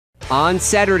On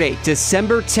Saturday,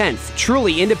 December 10th,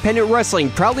 Truly Independent Wrestling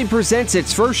proudly presents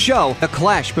its first show, The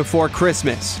Clash Before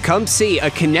Christmas. Come see a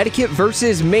Connecticut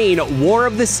versus Maine War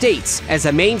of the States as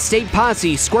a Maine State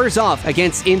Posse squares off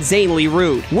against InZanely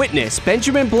Rude. Witness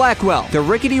Benjamin Blackwell, the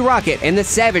Rickety Rocket, and the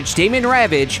Savage Damon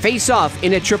Ravage face off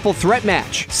in a triple threat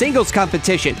match. Singles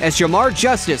competition as Jamar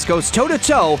Justice goes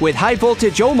toe-to-toe with High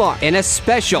Voltage Omar in a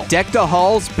special Deck the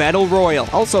Halls Battle Royal.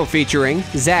 Also featuring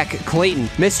Zack Clayton,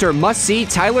 Mr. Must-See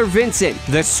Tyler Vincent,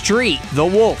 The Street, The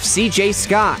Wolf CJ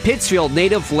Scott, Pittsfield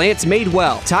native Lance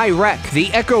Madewell, Tyrek,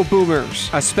 The Echo Boomers,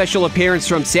 a special appearance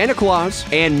from Santa Claus,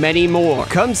 and many more.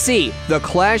 Come see The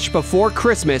Clash Before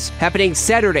Christmas happening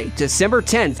Saturday, December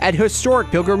 10th at historic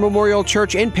Pilgrim Memorial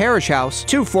Church and Parish House,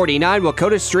 249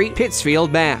 Wakota Street,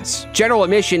 Pittsfield, Mass. General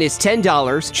admission is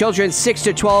 $10, children 6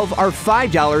 to 12 are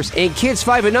 $5, and kids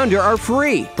 5 and under are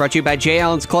free. Brought to you by J.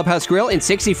 Allen's Clubhouse Grill and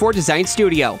 64 Design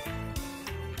Studio.